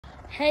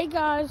Hey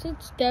guys,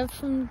 it's Dev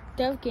from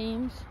Dev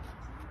Games.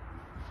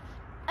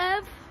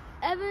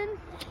 Evan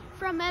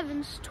from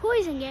Evan's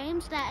Toys and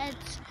Games that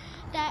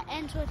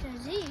ends with a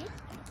Z.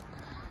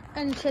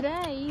 And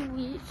today,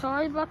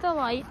 sorry about the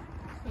light.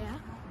 Yeah.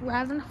 We're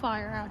having a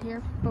fire out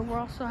here, but we're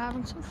also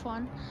having some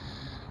fun.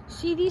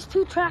 See these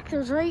two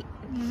tractors, right?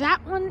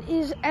 That one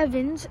is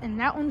Evan's and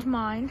that one's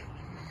mine.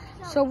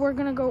 So we're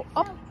gonna go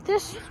up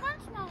this. This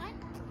one's mine,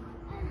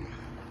 and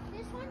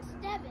this one's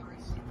Devin's.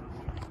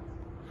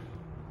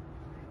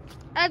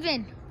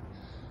 Evan.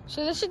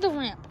 So this is the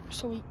ramp.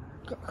 So we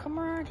come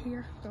around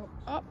here, go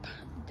up,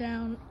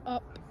 down,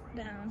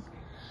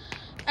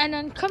 and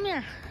then come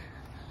here.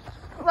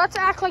 Let's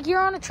act like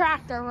you're on a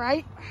tractor,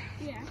 right?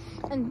 Yeah.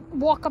 And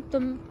walk up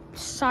the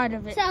side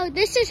of it. So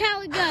this is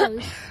how it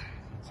goes.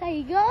 So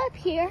you go up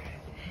here.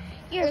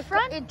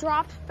 It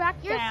drops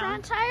back Your down.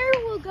 front tire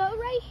will go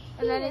right here.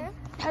 And then it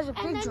has a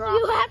big and then drop.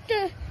 you have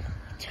to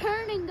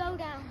turn and go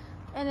down.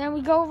 And then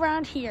we go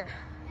around here.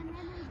 And then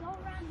we go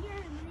around here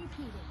and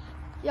repeat it.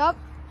 Yep.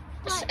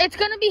 It's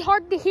going to be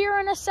hard to hear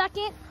in a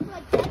second.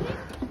 Like Devin,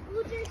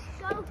 we'll just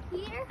go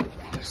here.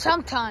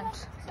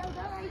 Sometimes. So go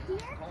right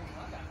here.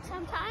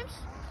 Sometimes.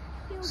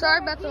 Sorry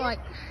go about the light.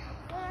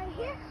 Go right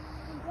here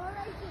and go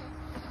right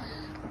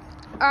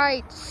here.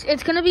 Alright,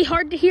 it's going to be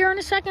hard to hear in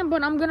a second,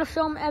 but I'm going to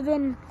film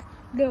Evan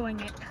doing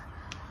it.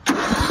 And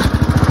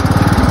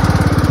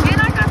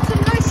I got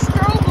some nice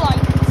strobe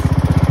lights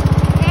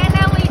and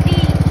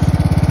LEDs.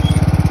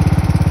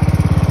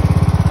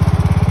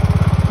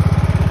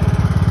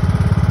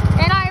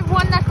 And I have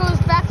one that goes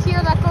back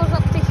here, that goes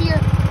up to here,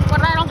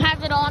 but I don't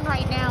have it on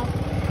right now.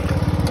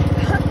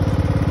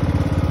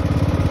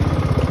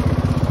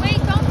 Wait,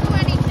 don't do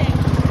anything.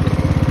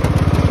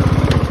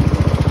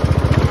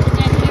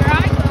 And here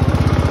I go.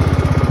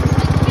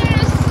 Like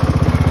this.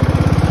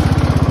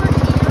 Over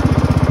here.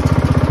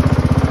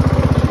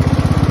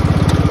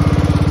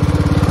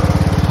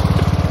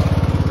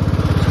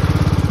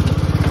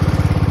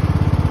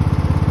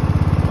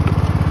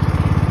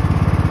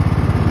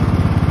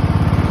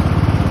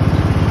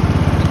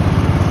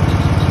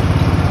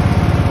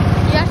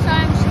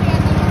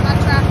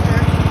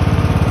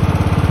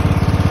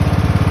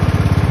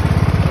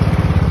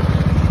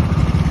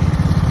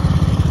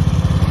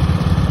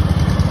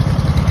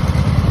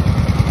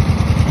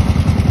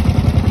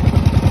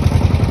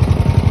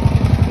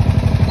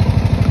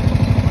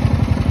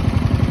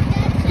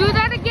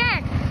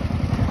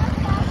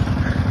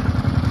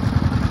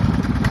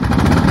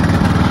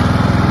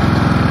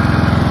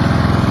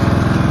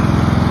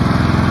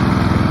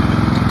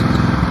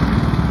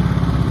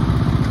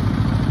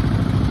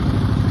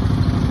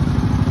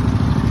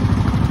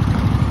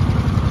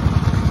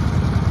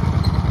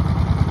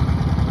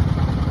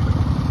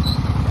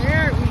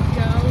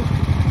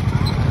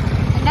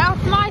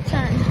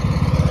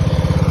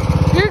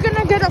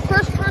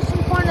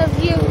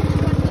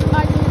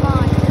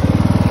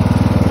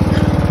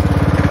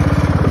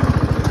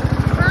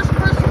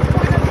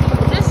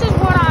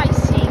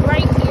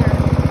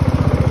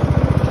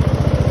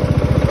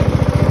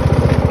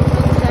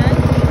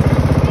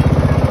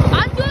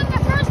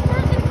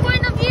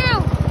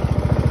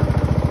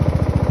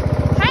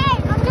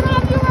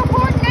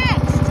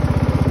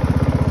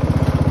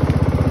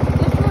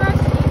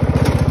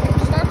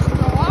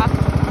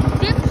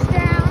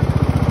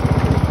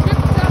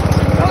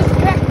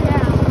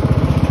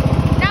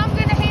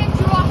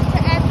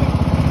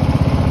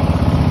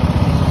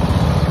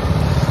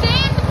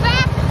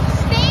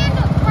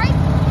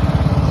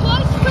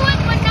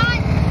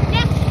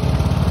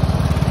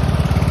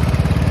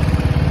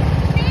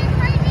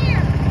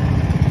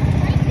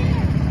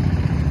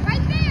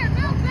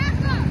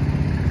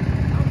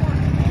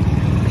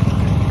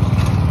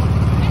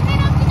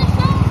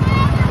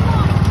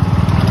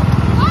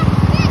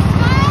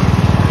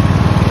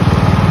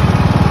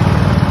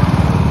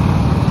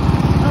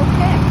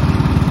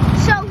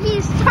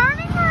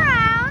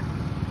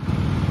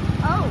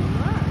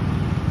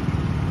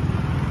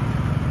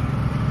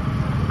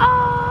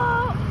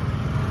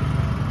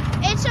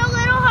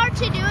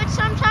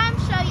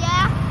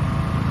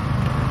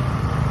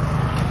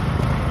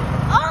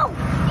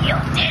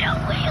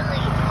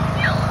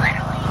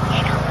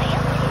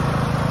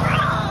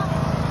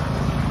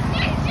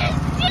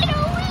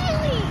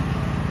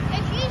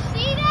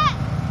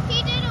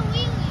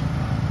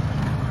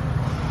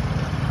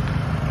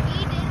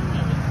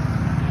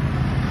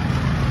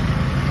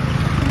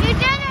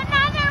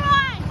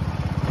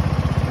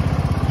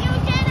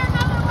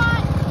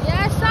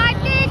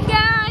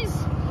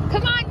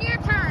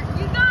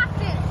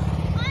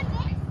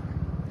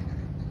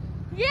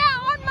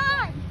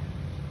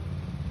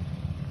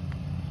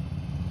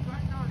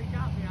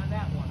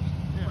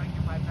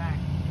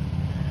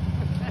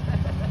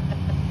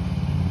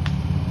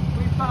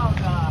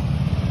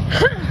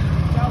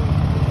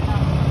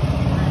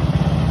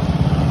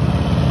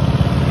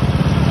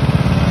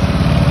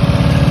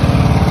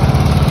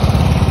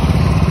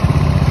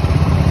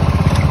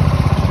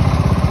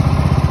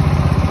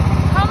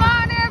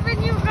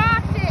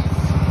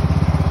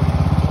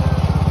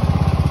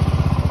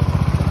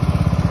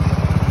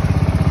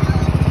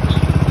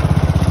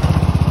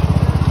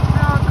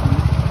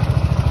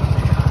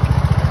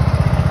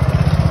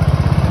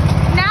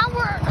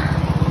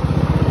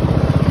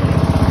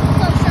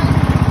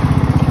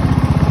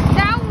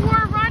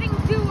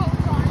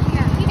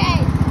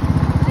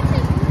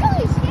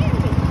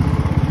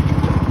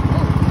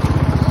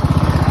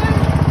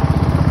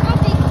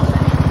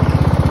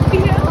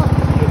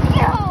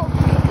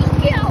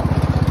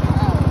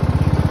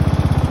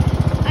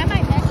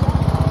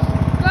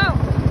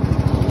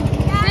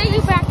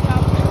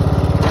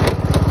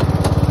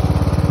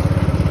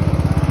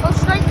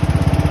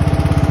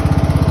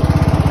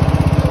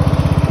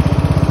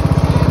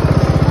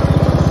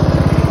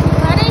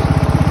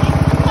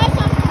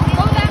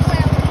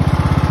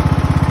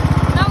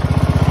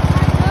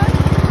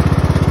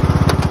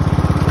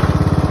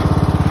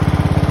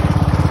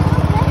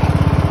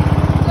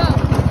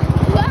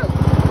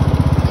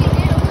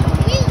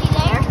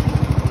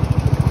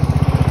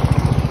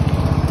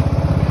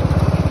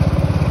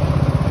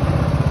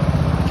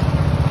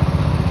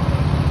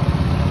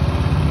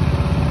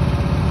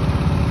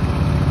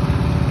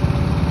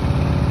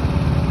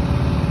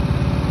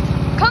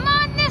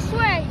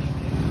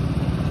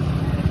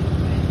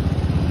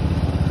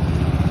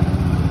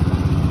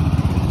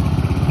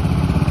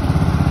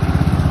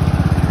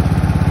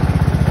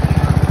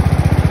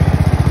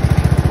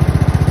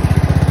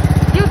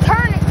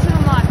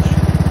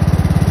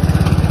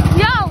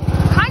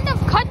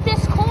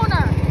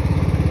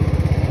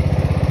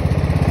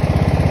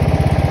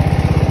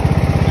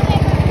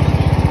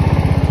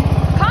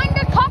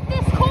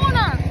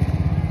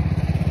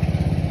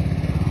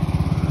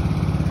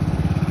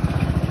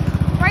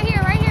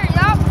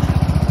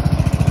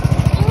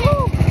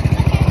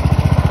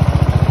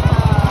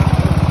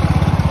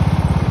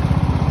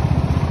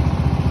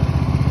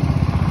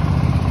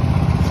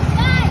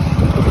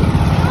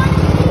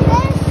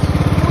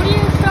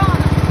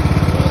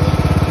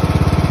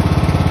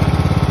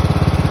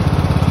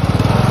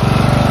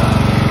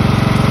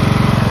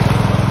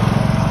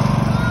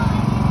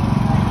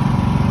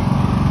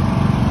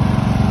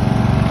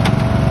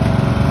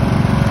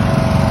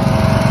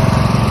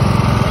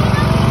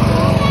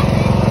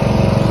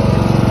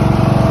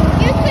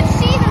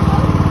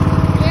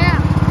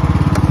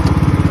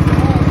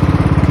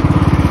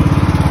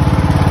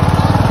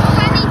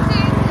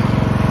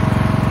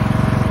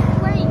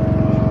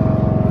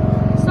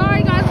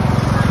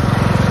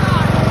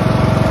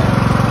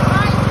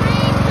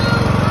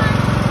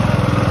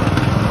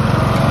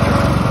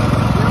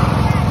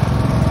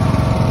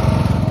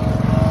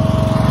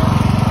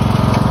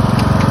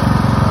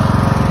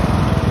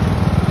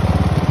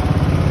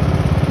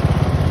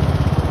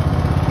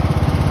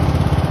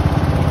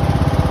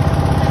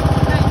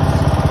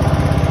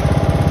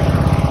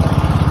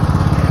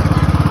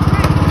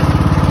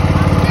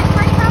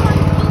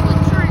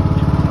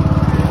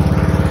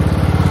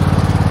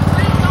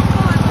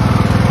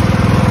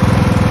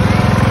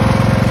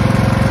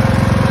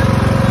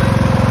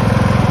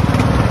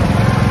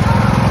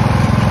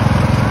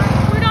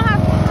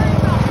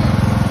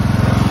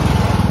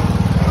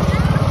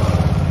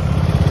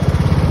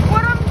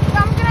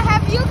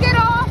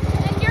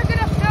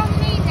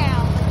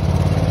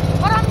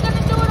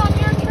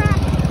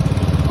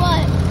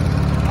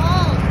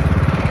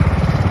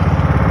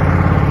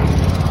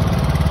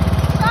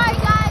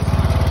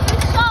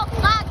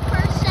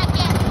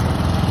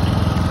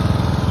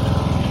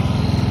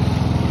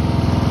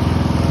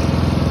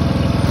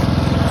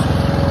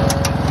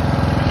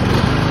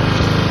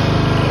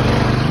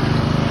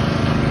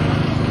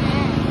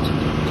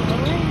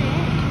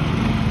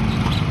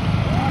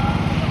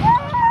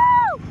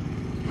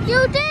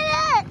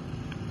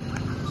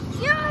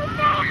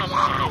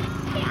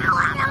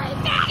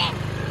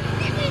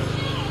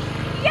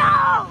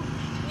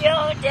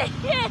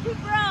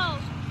 All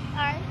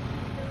right.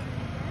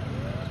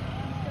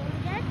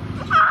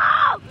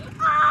 Oh!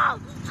 Oh!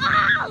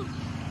 Oh!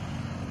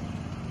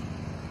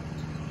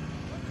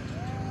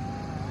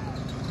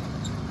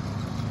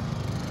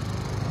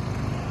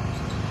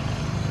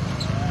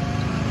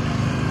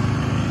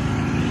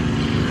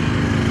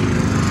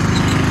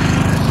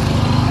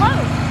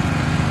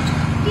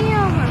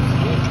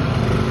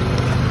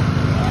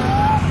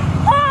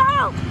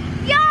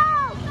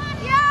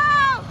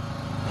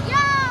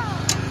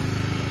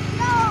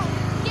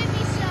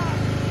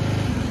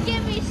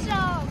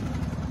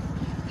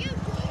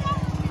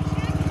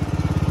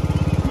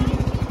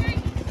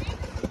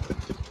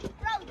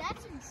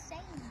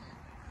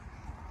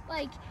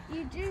 Like,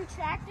 you do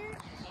tractor,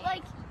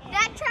 like,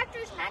 that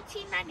tractor's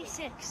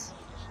 1996.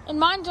 And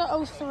mine's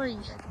a 03.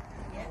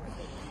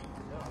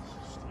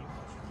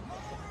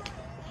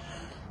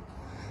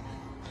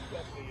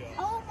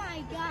 Oh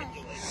my gosh.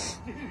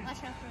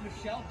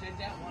 Michelle did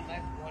that one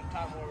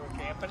time when we were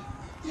camping.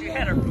 She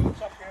had her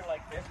boots up here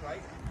like this,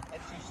 right?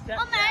 And she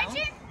stepped down.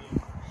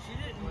 She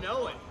didn't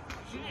know it.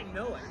 She didn't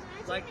know it.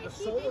 Like the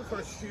sole of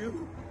her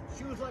shoe,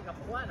 she was like a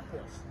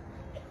platypus.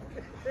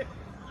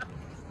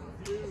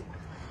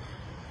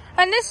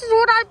 And this is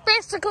what I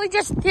basically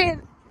just did.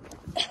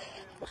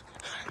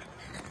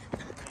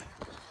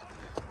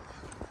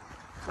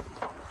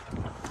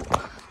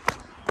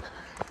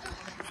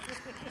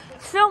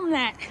 Film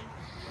that.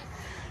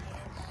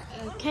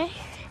 Okay.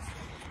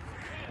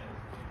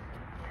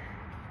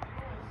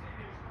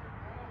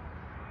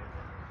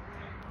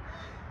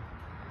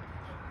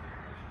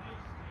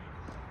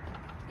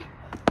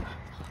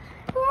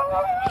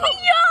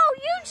 Yo,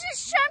 you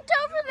just jumped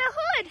over the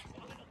hood.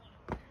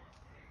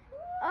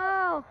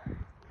 Oh.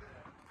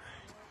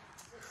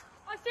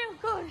 I feel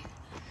good.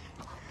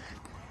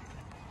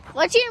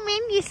 What do you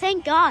mean you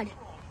thank God?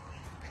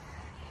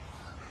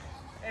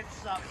 It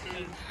sucks.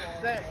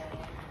 The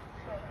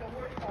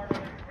worst part of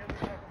it was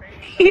her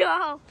face.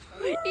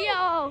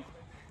 Yo.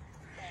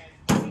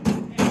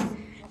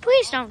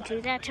 Please don't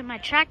do that to my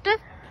tractor.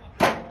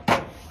 All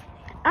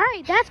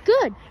right, that's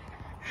good.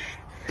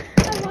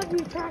 I love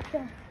you,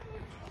 tractor.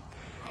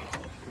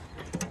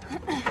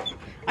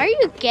 Are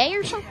you gay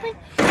or something?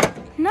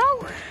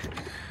 No.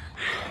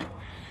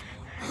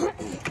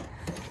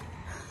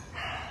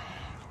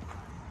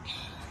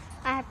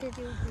 I have to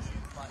do this.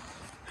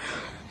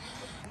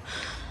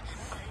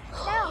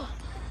 No.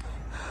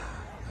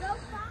 Don't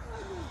follow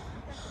me.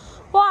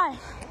 Why?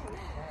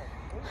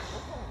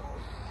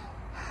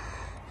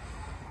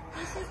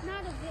 This is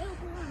not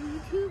available on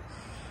YouTube.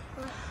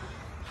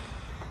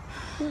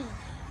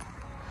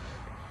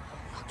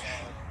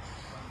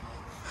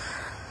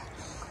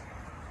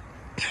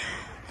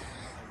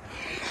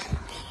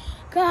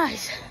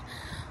 Guys,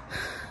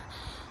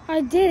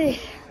 I did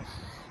it.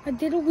 I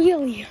did a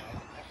wheelie.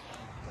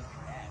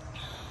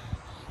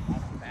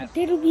 I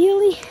did a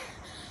wheelie.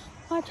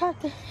 My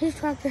tractor, his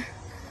tractor.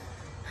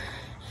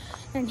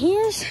 And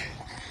here's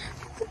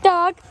the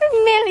dog,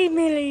 Millie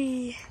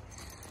Millie.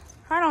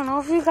 I don't know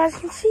if you guys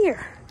can see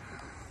her.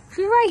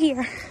 She's right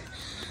here.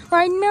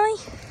 Right, Millie?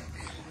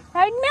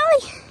 Right,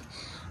 Millie?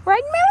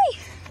 Right, Millie?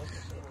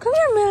 Come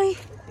here, Millie.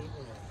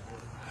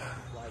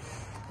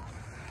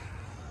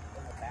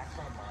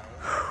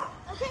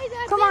 Okay,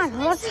 that's Come on,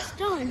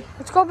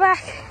 let's go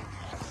back.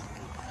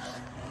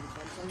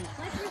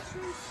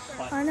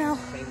 I know.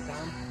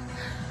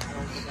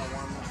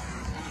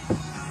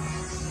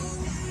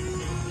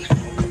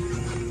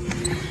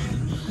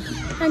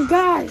 And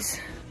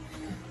guys,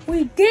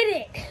 we did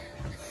it.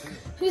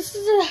 This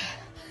is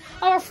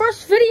our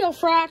first video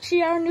for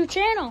actually our new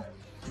channel.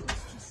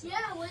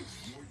 Yeah, which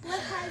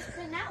has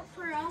been out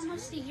for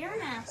almost a year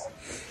now.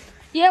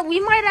 Yeah,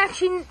 we might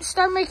actually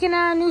start making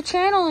a new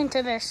channel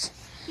into this.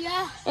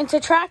 Yeah. Into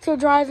tractor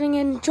driving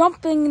and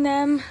jumping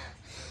them.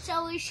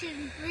 So we should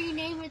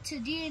rename it to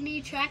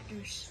D&E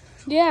Tractors.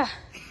 Yeah.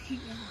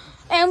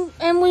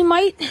 And we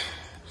might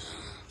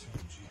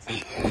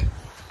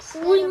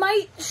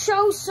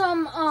show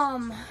some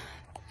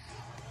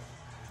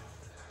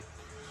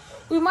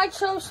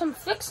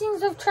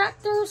fixings of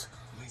tractors,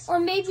 or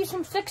maybe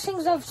some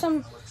fixings of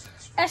some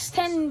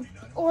S10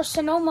 or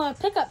Sonoma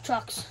pickup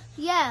trucks.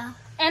 Yeah.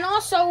 And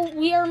also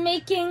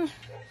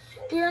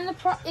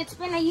it's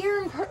been a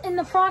year in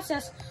the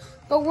process,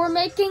 but we're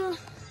making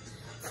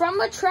from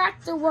a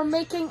tractor, we're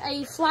making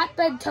a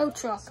flatbed tow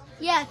truck.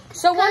 Yeah.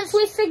 So once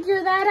we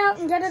figure that out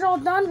and get it all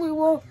done,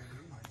 we'll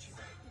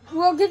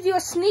give you a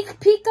sneak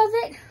peek of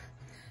it,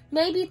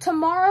 maybe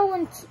tomorrow,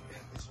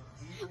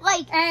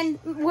 and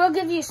we'll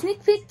give you a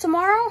sneak peek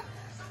tomorrow,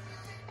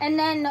 and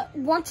then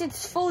once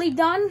it's fully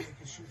done,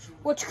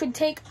 which could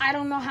take I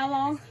don't know how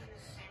long,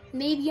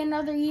 maybe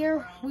another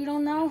year, we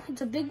don't know.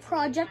 It's a big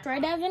project,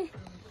 right, Evan?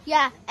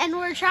 Yeah, and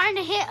we're trying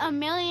to hit 1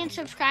 million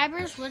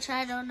subscribers, which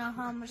I don't know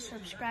how much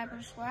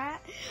subscribers we're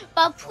at,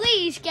 but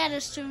please get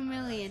us to 1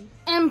 million.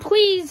 And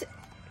please,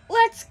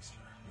 let's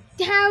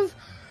have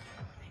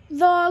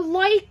the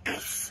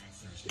likes.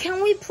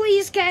 Can we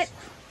please get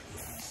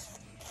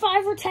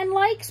 5 or 10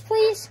 likes,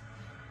 please?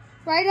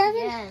 Right,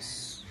 Evan?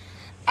 Yes.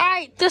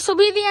 Alright, this will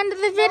be the end of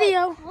the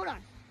video. Hold on.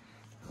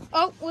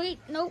 Oh, wait,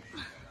 nope.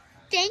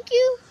 Thank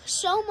you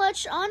so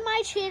much on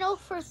my channel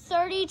for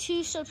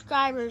 32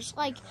 subscribers.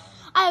 Like,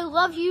 I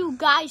love you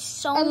guys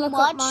so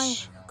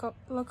much.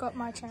 Look up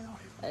my channel.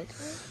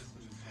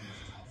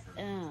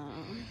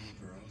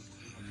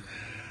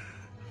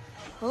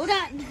 Hold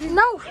on.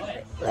 No,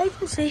 I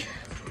can see.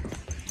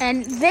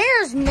 And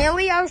there's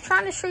Millie. I was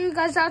trying to show you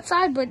guys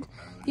outside, but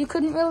you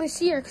couldn't really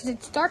see her because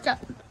it's dark out.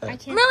 I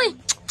can't. Millie,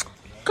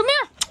 come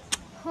here.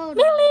 Hold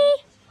Millie. on.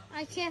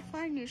 I can't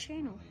find your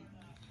channel.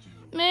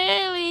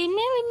 Millie.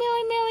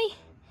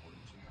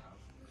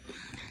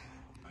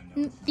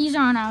 These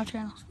aren't our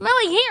channels.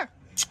 Millie, here.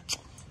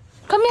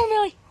 Come here,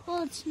 Millie.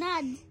 Well, it's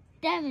not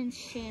Devin's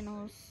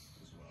channels.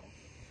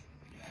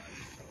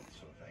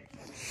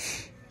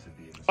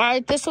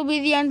 Alright, this will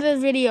be the end of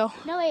the video.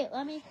 No, wait,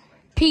 let me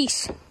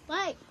Peace.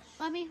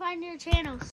 find your channels.